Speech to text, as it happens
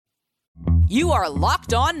You are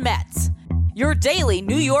Locked On Mets, your daily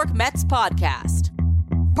New York Mets podcast.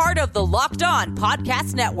 Part of the Locked On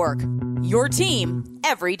Podcast Network, your team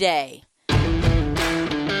every day.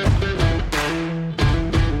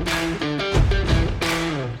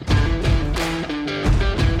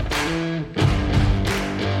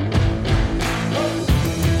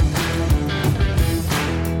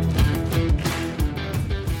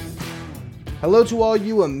 Hello to all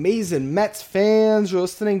you amazing Mets fans. You're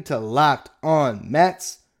listening to Locked On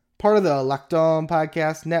Mets, part of the Locked On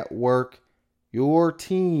Podcast Network, your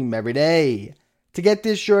team every day. To get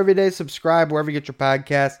this show every day, subscribe wherever you get your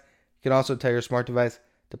podcast. You can also tell your smart device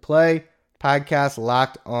to play podcast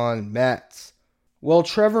Locked On Mets. Well,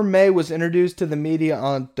 Trevor May was introduced to the media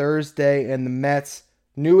on Thursday, and the Mets'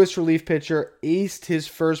 newest relief pitcher aced his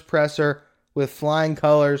first presser with flying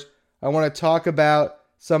colors. I want to talk about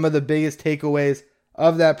some of the biggest takeaways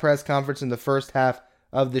of that press conference in the first half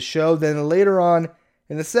of the show. Then later on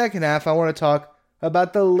in the second half, I want to talk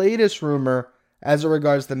about the latest rumor as it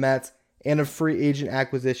regards the Mets and a free agent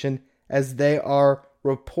acquisition, as they are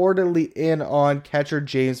reportedly in on catcher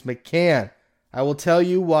James McCann. I will tell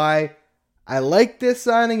you why I like this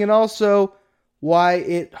signing and also why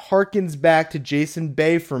it harkens back to Jason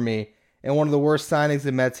Bay for me and one of the worst signings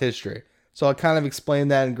in Mets history. So I'll kind of explain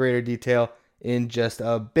that in greater detail in just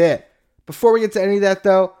a bit. Before we get to any of that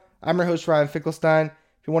though, I'm your host Ryan Finkelstein.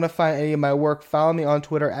 If you want to find any of my work, follow me on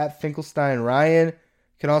Twitter at FinkelsteinRyan. You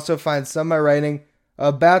can also find some of my writing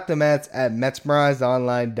about the Mets at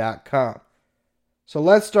MetsMerizedOnline.com. So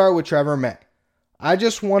let's start with Trevor May. I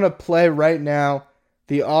just want to play right now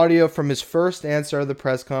the audio from his first answer of the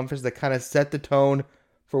press conference that kind of set the tone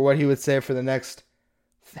for what he would say for the next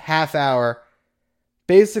half hour.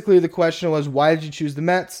 Basically, the question was, why did you choose the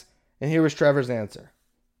Mets? And here was Trevor's answer.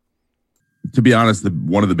 To be honest,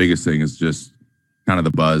 one of the biggest things is just kind of the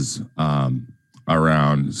buzz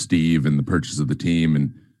around Steve and the purchase of the team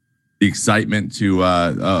and the excitement to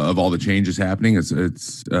of all the changes happening.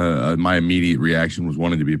 It's my immediate reaction was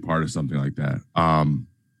wanting to be a part of something like that.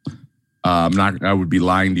 I would be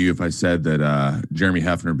lying to you if I said that Jeremy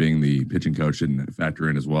Hefner being the pitching coach didn't factor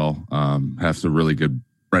in as well. Hef's a really good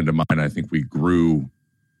friend of mine. I think we grew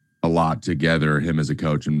a lot together, him as a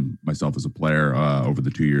coach and myself as a player over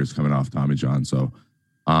the 2 years coming off Tommy John. So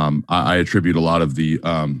I attribute a lot of the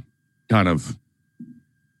kind of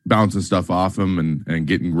bouncing stuff off him and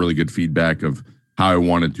getting really good feedback of how I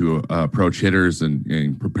wanted to approach hitters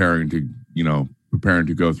and preparing to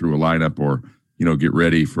go through a lineup or, get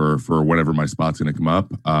ready for whenever my spot's going to come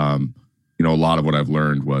up. A lot of what I've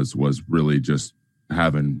learned was really just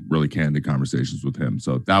having really candid conversations with him.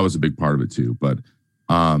 So that was a big part of it too. But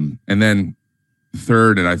and then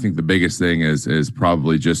third, and I think the biggest thing is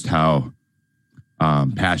probably just how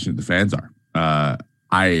passionate the fans are.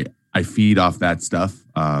 I feed off that stuff.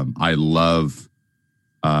 I love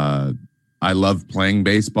playing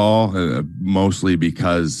baseball, mostly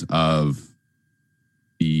because of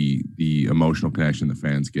the emotional connection the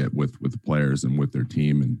fans get with the players and with their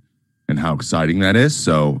team and how exciting that is.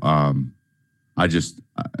 So I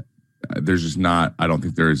don't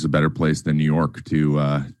think there is a better place than New York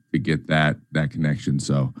to get that connection.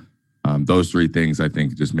 So those three things, I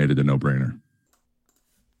think, just made it a no-brainer.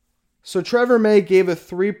 So Trevor May gave a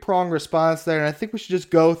three-pronged response there, and I think we should just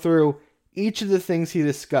go through each of the things he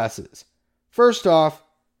discusses. First off,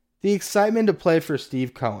 the excitement to play for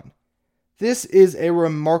Steve Cohen. This is a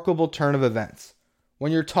remarkable turn of events.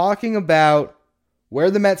 When you're talking about where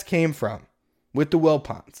the Mets came from with the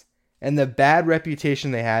Wilpons and the bad reputation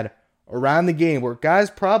they had around the game, where guys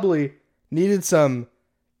probably needed some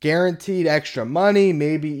guaranteed extra money,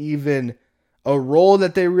 maybe even a role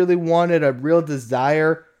that they really wanted, a real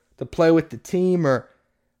desire to play with the team, or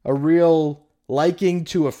a real liking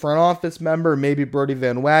to a front office member, maybe Brodie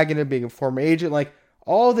Van Wagenen being a former agent, like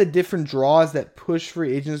all the different draws that push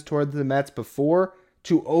free agents toward the Mets before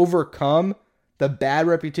to overcome the bad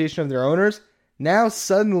reputation of their owners. Now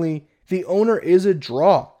suddenly the owner is a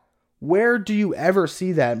draw. Where do you ever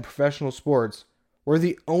see that in professional sports where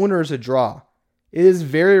the owner is a draw? It is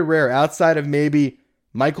very rare outside of maybe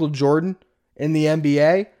Michael Jordan in the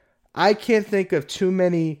NBA. I can't think of too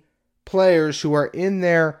many players who are in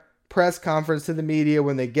their press conference to the media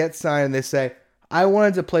when they get signed and they say, I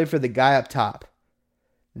wanted to play for the guy up top.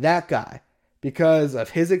 That guy. Because of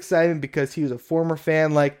his excitement, because he was a former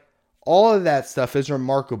fan. Like, all of that stuff is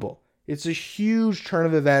remarkable. It's a huge turn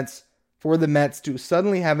of events for the Mets to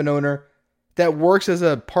suddenly have an owner that works as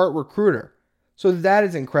a part recruiter. So that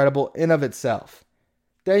is incredible in of itself.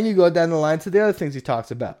 Then you go down the line to the other things he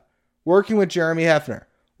talks about. Working with Jeremy Hefner,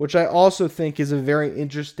 which I also think is a very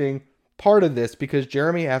interesting part of this, because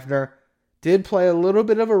Jeremy Hefner did play a little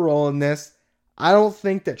bit of a role in this. I don't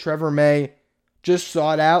think that Trevor May just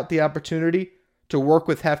sought out the opportunity to work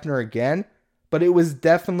with Hefner again, but it was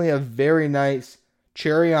definitely a very nice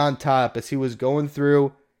cherry on top as he was going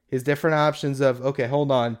through his different options of, okay,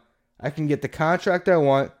 hold on, I can get the contract I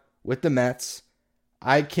want with the Mets.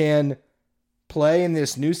 I can play in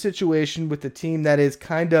this new situation with the team that is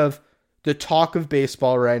kind of the talk of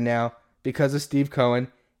baseball right now because of Steve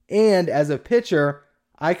Cohen. And as a pitcher,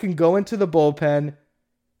 I can go into the bullpen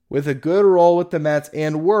with a good role with the Mets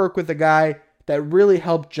and work with a guy that really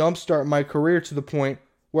helped jumpstart my career to the point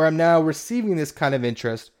where I'm now receiving this kind of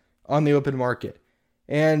interest on the open market.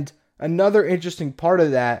 And another interesting part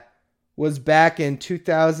of that was back in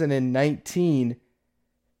 2019,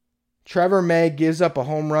 Trevor May gives up a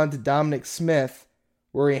home run to Dominic Smith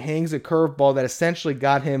where he hangs a curveball that essentially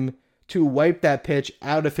got him to wipe that pitch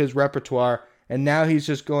out of his repertoire, and now he's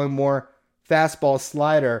just going more fastball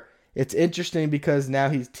slider. It's interesting because now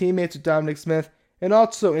he's teammates with Dominic Smith, and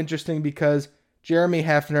also interesting because Jeremy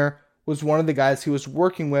Hefner was one of the guys he was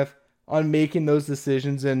working with on making those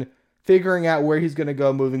decisions and figuring out where he's going to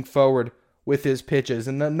go moving forward with his pitches.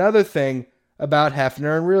 And another thing about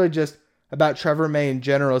Hefner, and really just about Trevor May in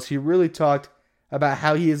general, is he really talked about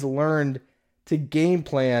how he has learned to game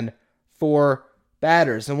plan for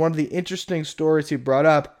batters. And one of the interesting stories he brought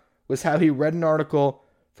up was how he read an article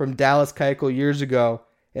from Dallas Keuchel years ago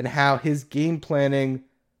and how his game planning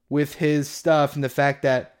with his stuff and the fact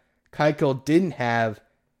that Keuchel didn't have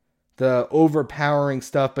the overpowering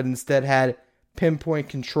stuff but instead had pinpoint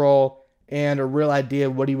control and a real idea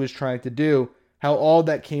of what he was trying to do, how all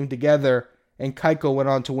that came together and Keuchel went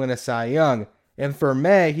on to win a Cy Young. And for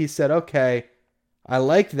May, he said, okay, I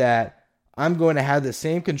like that. I'm going to have the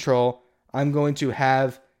same control. I'm going to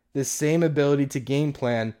have the same ability to game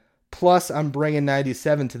plan. Plus, I'm bringing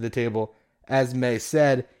 97 to the table, as May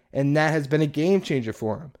said, and that has been a game changer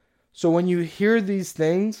for him. So when you hear these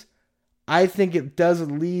things, I think it does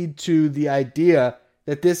lead to the idea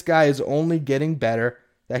that this guy is only getting better,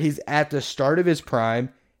 that he's at the start of his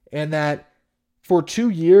prime, and that for 2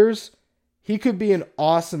 years, he could be an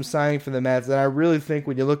awesome signing for the Mets. And I really think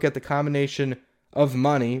when you look at the combination of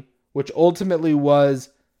money, which ultimately was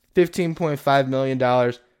 $15.5 million,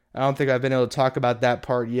 I don't think I've been able to talk about that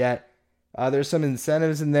part yet. There's some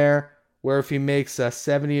incentives in there where if he makes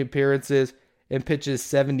 70 appearances and pitches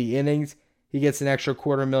 70 innings, he gets an extra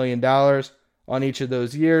 $250,000 on each of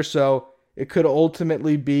those years. So it could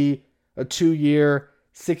ultimately be a 2-year,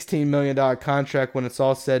 $16 million contract when it's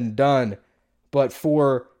all said and done. But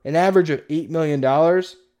for an average of $8 million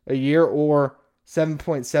a year or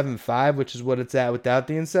 7.75, which is what it's at without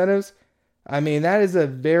the incentives, I mean, that is a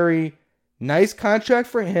very nice contract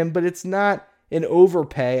for him, but it's not an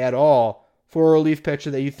overpay at all for a relief pitcher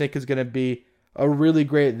that you think is going to be a really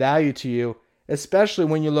great value to you, especially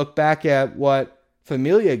when you look back at what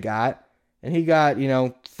Familia got, and he got,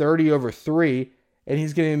 30 over 3, and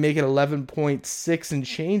he's going to be making 11.6 and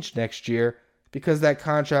change next year because that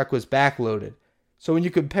contract was backloaded. So when you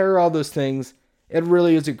compare all those things, it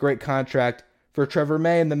really is a great contract for Trevor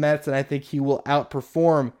May and the Mets, and I think he will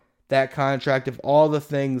outperform that contract if all the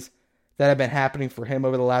things that have been happening for him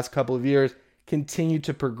over the last couple of years continue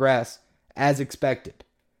to progress as expected.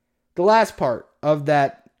 The last part of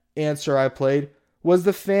that answer I played was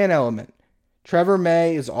the fan element. Trevor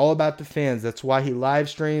May is all about the fans. That's why he live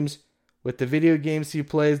streams with the video games he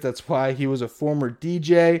plays. That's why he was a former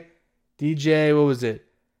DJ. What was it?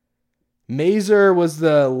 Mazer was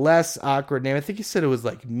the less awkward name. I think he said it was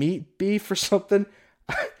like Meat Beef or something.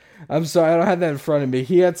 I'm sorry, I don't have that in front of me.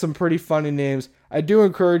 He had some pretty funny names. I do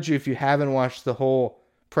encourage you, if you haven't watched the whole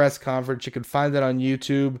press conference, you can find that on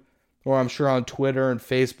YouTube or I'm sure on Twitter and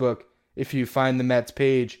Facebook. If you find the Mets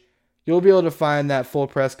page, you'll be able to find that full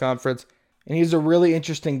press conference. And he's a really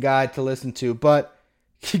interesting guy to listen to. But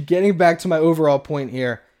getting back to my overall point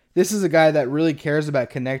here, this is a guy that really cares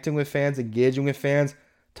about connecting with fans, engaging with fans,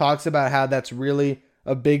 talks about how that's really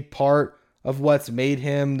a big part of what's made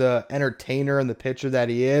him the entertainer and the pitcher that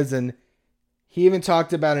he is. And he even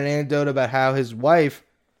talked about an anecdote about how his wife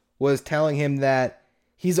was telling him that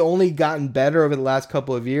he's only gotten better over the last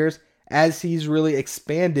couple of years as he's really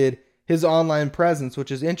expanded his online presence, which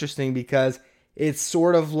is interesting because it's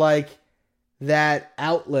sort of like that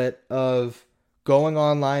outlet of going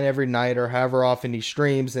online every night or however often he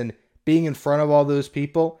streams and being in front of all those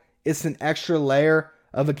people. It's an extra layer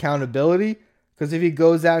of accountability, because if he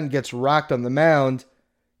goes out and gets rocked on the mound,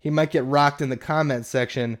 he might get rocked in the comment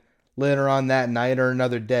section later on that night or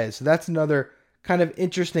another day. So that's another kind of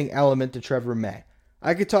interesting element to Trevor May.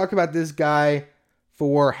 I could talk about this guy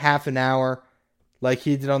for half an hour like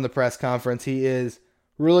he did on the press conference. He is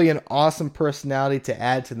Really an awesome personality to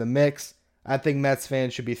add to the mix. I think Mets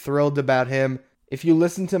fans should be thrilled about him. If you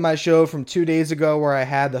listened to my show from 2 days ago where I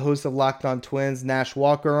had the host of Locked On Twins, Nash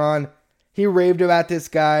Walker, on, he raved about this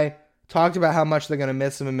guy, talked about how much they're going to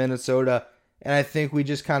miss him in Minnesota, and I think we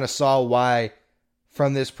just kind of saw why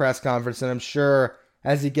from this press conference. And I'm sure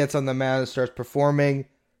as he gets on the mound and starts performing,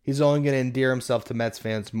 he's only going to endear himself to Mets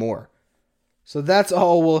fans more. So that's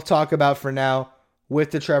all we'll talk about for now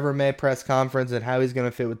with the Trevor May press conference and how he's going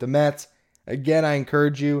to fit with the Mets. Again, I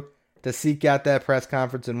encourage you to seek out that press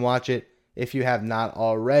conference and watch it if you have not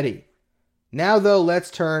already. Now, though, let's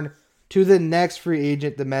turn to the next free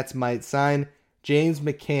agent the Mets might sign, James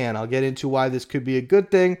McCann. I'll get into why this could be a good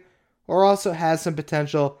thing or also has some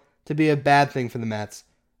potential to be a bad thing for the Mets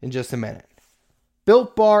in just a minute.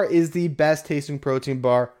 Built Bar is the best tasting protein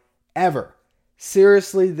bar ever.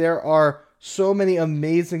 Seriously, there are so many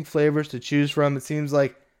amazing flavors to choose from. It seems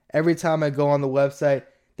like every time I go on the website,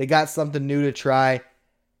 they got something new to try,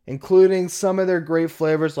 including some of their great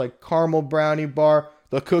flavors like caramel brownie bar,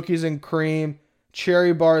 the cookies and cream,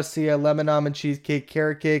 cherry barcia, lemon almond cheesecake,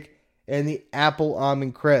 carrot cake, and the apple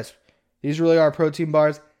almond crisp. These really are protein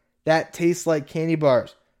bars that taste like candy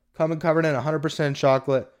bars, coming covered in 100%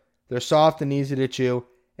 chocolate. They're soft and easy to chew,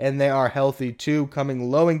 and they are healthy too, coming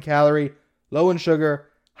low in calorie, low in sugar,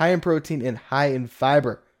 high in protein, and high in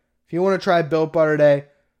fiber. If you want to try Built Bar today,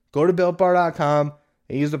 go to BuiltBar.com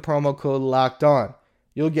and use the promo code LOCKEDON.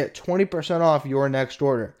 You'll get 20% off your next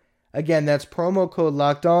order. Again, that's promo code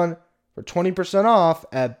LOCKEDON for 20% off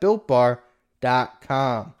at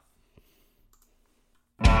BuiltBar.com.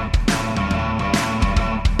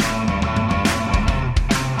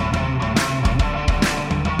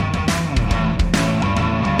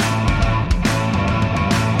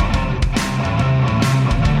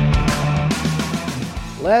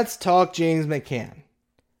 Let's talk James McCann.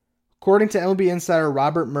 According to MLB insider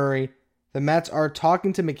Robert Murray, the Mets are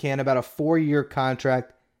talking to McCann about a 4-year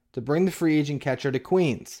contract to bring the free agent catcher to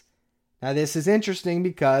Queens. Now, this is interesting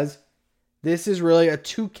because this is really a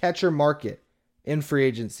 2-catcher market in free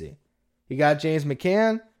agency. You got James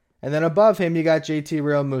McCann, and then above him, you got JT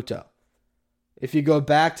Realmuto. If you go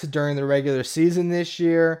back to during the regular season this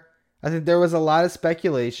year, I think there was a lot of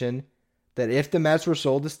speculation that if the Mets were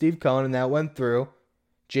sold to Steve Cohen and that went through,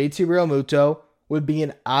 JT Realmuto would be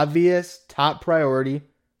an obvious top priority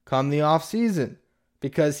come the offseason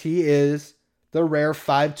because he is the rare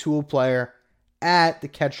 5-tool player at the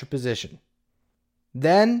catcher position.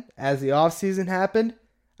 Then, as the offseason happened,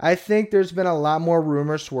 I think there's been a lot more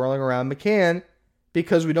rumors swirling around McCann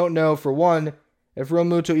because we don't know, for one, if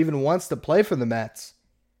Realmuto even wants to play for the Mets,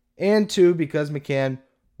 and two, because McCann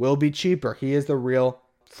will be cheaper. He is the real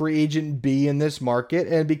free agent B in this market,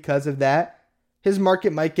 and because of that, his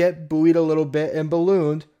market might get buoyed a little bit and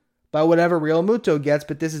ballooned by whatever Realmuto gets.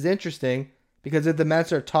 But this is interesting because if the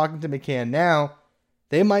Mets are talking to McCann now,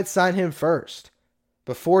 they might sign him first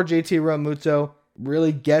before JT Realmuto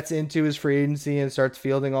really gets into his free agency and starts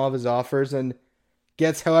fielding all of his offers and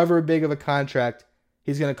gets however big of a contract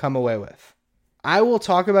he's going to come away with. I will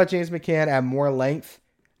talk about James McCann at more length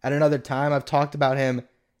at another time. I've talked about him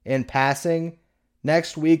in passing.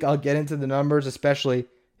 Next week, I'll get into the numbers, especially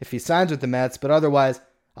if he signs with the Mets, but otherwise,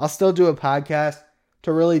 I'll still do a podcast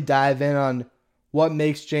to really dive in on what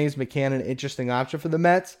makes James McCann an interesting option for the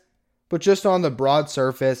Mets. But just on the broad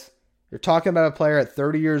surface, you're talking about a player at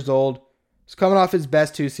 30 years old who's coming off his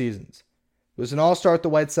best 2 seasons. He was an all-star with the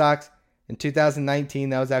White Sox in 2019.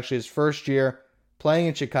 That was actually his first year playing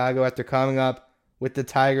in Chicago after coming up with the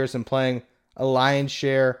Tigers and playing a lion's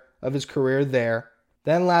share of his career there.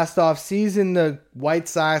 Then last offseason, the White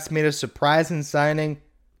Sox made a surprising signing,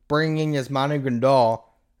 bringing in Yasmani Grandal,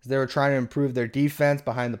 as they were trying to improve their defense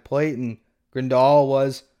behind the plate, and Grandal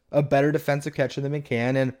was a better defensive catcher than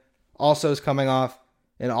McCann, and also is coming off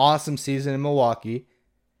an awesome season in Milwaukee,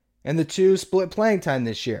 and the two split playing time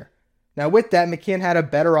this year. Now with that, McCann had a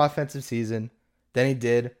better offensive season than he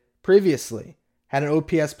did previously, had an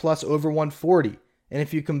OPS plus over 140, and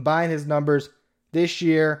if you combine his numbers this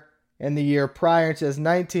year and the year prior in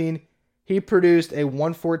 2019, he produced a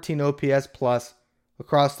 114 OPS plus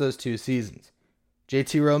across those 2 seasons.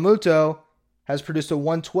 JT Realmuto has produced a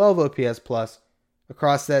 112 OPS plus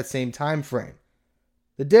across that same time frame.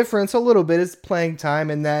 The difference a little bit is playing time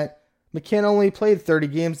in that McCann only played 30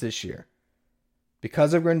 games this year.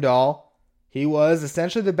 Because of Grandal, he was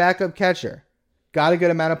essentially the backup catcher. Got a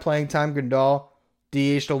good amount of playing time. Grandal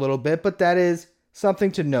DH'd a little bit, but that is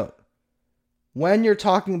something to note. When you're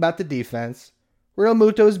talking about the defense,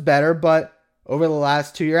 Realmuto is better, but over the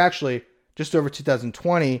last 2 years, actually just over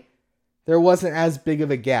 2020, there wasn't as big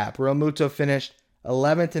of a gap. Realmuto finished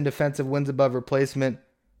 11th in defensive wins above replacement.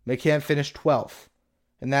 McCann finished 12th,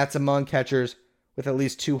 and that's among catchers with at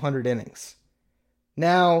least 200 innings.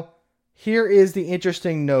 Now, here is the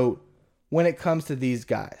interesting note when it comes to these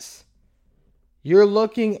guys. You're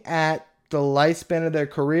looking at the lifespan of their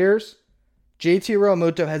careers. JT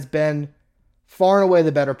Realmuto has been far and away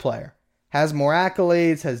the better player. Has more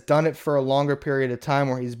accolades, has done it for a longer period of time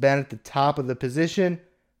where he's been at the top of the position.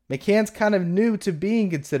 McCann's kind of new to being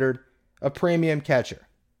considered a premium catcher.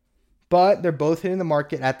 But they're both hitting the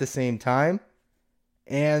market at the same time,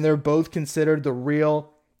 and they're both considered the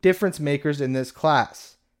real difference makers in this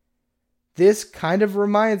class. This kind of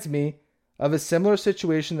reminds me of a similar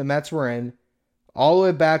situation the Mets were in all the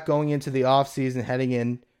way back going into the offseason heading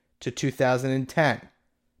into 2010.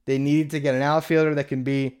 They needed to get an outfielder that can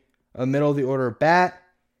be a middle-of-the-order bat.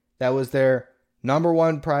 That was their number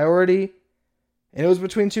one priority. And it was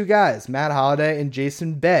between two guys, Matt Holliday and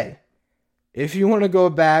Jason Bay. If you want to go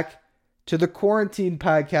back to the Quarantine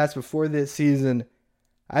podcast before this season,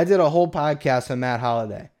 I did a whole podcast on Matt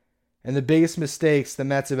Holliday and the biggest mistakes the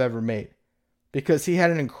Mets have ever made, because he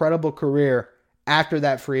had an incredible career after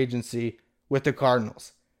that free agency with the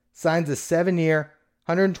Cardinals. Signs a 7-year,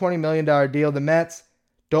 $120 million deal. The Mets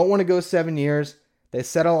don't want to go 7 years. They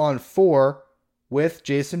settle on 4 with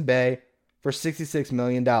Jason Bay for $66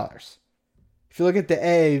 million. If you look at the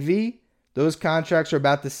AAV, those contracts are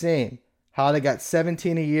about the same. Holliday got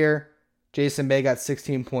 $17 a year. Jason Bay got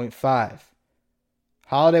 $16.5.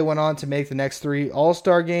 Holliday went on to make the next 3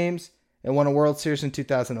 All-Star games and won a World Series in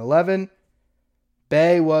 2011.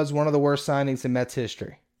 Bay was one of the worst signings in Mets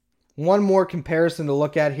history. One more comparison to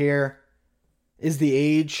look at here is the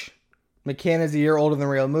age. McCann is a year older than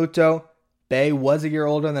Realmuto. Bay was a year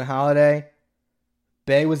older than Holliday.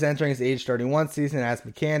 Bay was entering his age 31 season as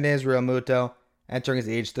McCann is. Realmuto entering his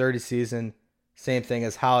age 30 season. Same thing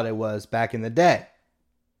as Holliday was back in the day.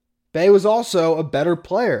 Bay was also a better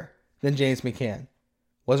player than James McCann.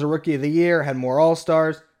 Was a Rookie of the Year, had more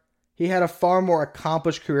All-Stars. He had a far more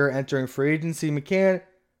accomplished career entering free agency. McCann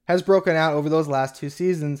has broken out over those last 2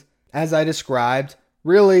 seasons, as I described.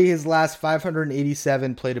 Really, his last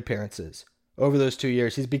 587 plate appearances over those 2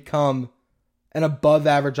 years. He's become an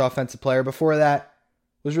above-average offensive player. Before that,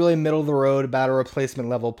 was really middle-of-the-road, about a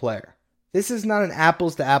replacement-level player. This is not an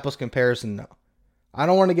apples-to-apples comparison, though. I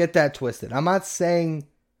don't want to get that twisted. I'm not saying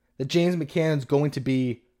that James McCann is going to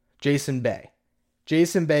be Jason Bay.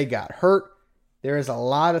 Jason Bay got hurt. There is a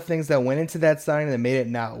lot of things that went into that signing that made it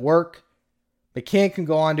not work. McCann can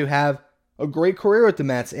go on to have a great career with the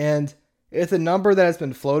Mets, and it's a number that has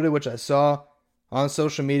been floated, which I saw on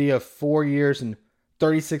social media, 4 years and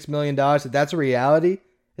 $36 million. If that's a reality,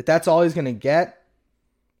 if that's all he's going to get,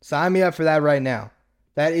 sign me up for that right now.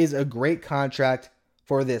 That is a great contract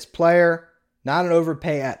for this player. Not an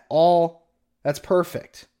overpay at all. That's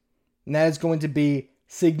perfect. And that is going to be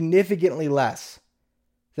significantly less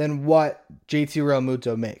than what JT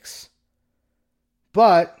Realmuto makes.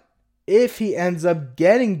 But if he ends up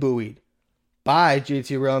getting buoyed by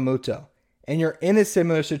JT Realmuto, and you're in a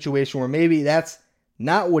similar situation where maybe that's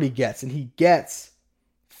not what he gets, and he gets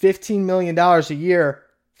 $15 million a year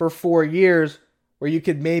for 4 years, where you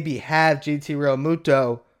could maybe have JT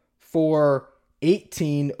Realmuto for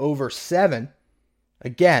 18 over 7.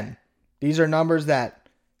 Again, these are numbers that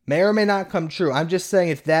may or may not come true. I'm just saying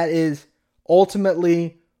if that is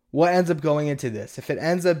ultimately what ends up going into this, if it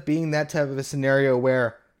ends up being that type of a scenario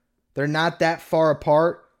where they're not that far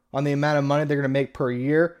apart on the amount of money they're going to make per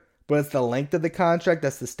year, but it's the length of the contract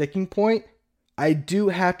that's the sticking point, I do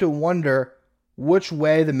have to wonder which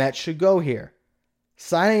way the Mets should go here.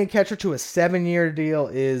 Signing a catcher to a 7-year deal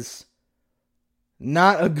is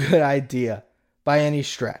not a good idea by any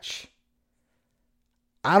stretch.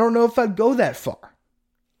 I don't know if I'd go that far.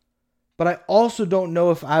 But I also don't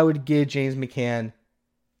know if I would give James McCann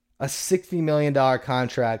a $60 million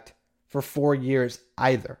contract for 4 years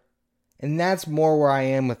either. And that's more where I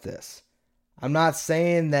am with this. I'm not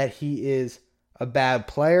saying that he is a bad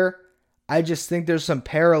player. I just think there's some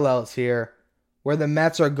parallels here where the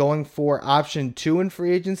Mets are going for option 2 in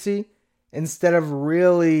free agency instead of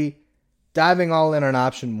really diving all in on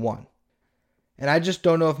option 1. And I just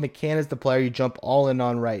don't know if McCann is the player you jump all in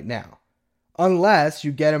on right now. Unless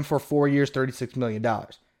you get him for 4 years, $36 million.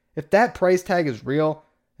 If that price tag is real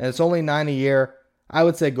and it's only $9 a year, I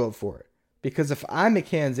would say go for it. Because if I'm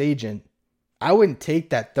McCann's agent, I wouldn't take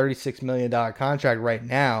that $36 million contract right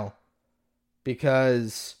now,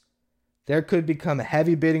 because there could become a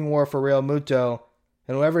heavy bidding war for Realmuto,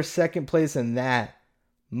 and whoever's second place in that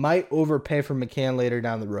might overpay for McCann later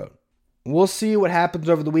down the road. We'll see what happens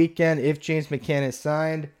over the weekend if James McCann is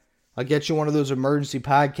signed. I'll get you one of those emergency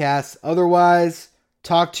podcasts. Otherwise,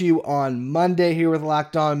 talk to you on Monday here with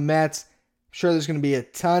Locked On Mets. I'm sure there's going to be a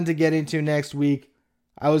ton to get into next week.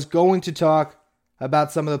 I was going to talk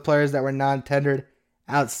about some of the players that were non-tendered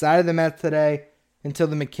outside of the Mets today until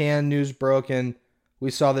the McCann news broke and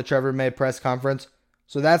we saw the Trevor May press conference.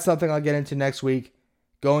 So that's something I'll get into next week,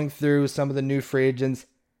 going through some of the new free agents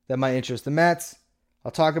that might interest the Mets.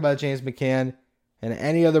 I'll talk about James McCann and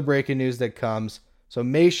any other breaking news that comes. So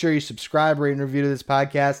make sure you subscribe, rate, and review to this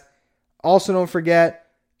podcast. Also, don't forget,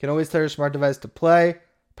 you can always tell your smart device to play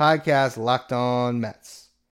podcast Locked On Mets.